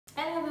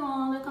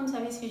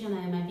it's Fusion.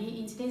 I am Abby.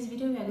 In today's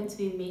video, we are going to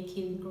be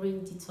making green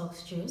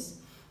detox juice.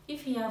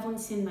 If you haven't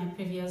seen my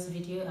previous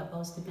video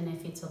about the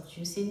benefits of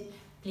juicing,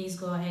 please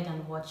go ahead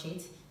and watch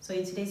it. So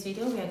in today's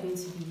video, we are going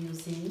to be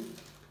using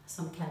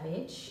some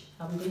cabbage.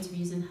 I'm going to be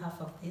using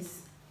half of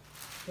this.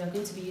 We are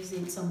going to be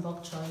using some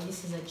bok choy.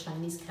 This is a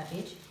Chinese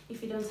cabbage.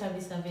 If you don't have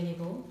this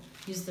available,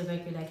 use the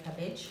regular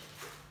cabbage.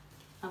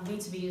 I'm going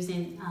to be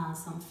using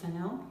some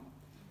fennel,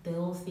 the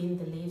whole thing,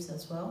 the leaves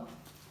as well.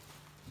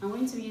 I'm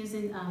going to be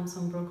using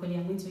some broccoli.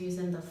 I'm going to be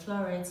using the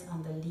florets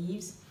and the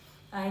leaves.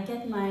 I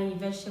get my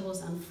vegetables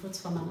and fruits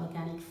from an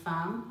organic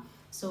farm,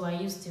 so I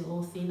use the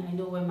whole thing. I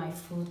know where my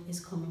food is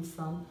coming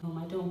from.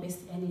 I don't waste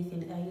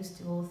anything. I use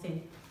the whole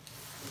thing.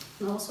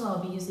 And also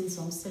I'll be using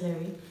some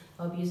celery.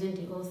 I'll be using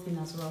the whole thing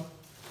as well.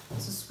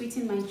 To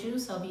sweeten my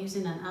juice, I'll be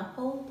using an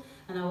apple,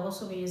 and I'll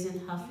also be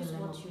using half a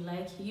lemon. What you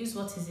like. Use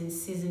what is in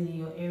season in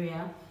your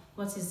area.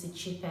 What is the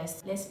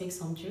cheapest? Let's make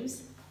some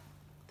juice.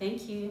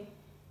 Thank you.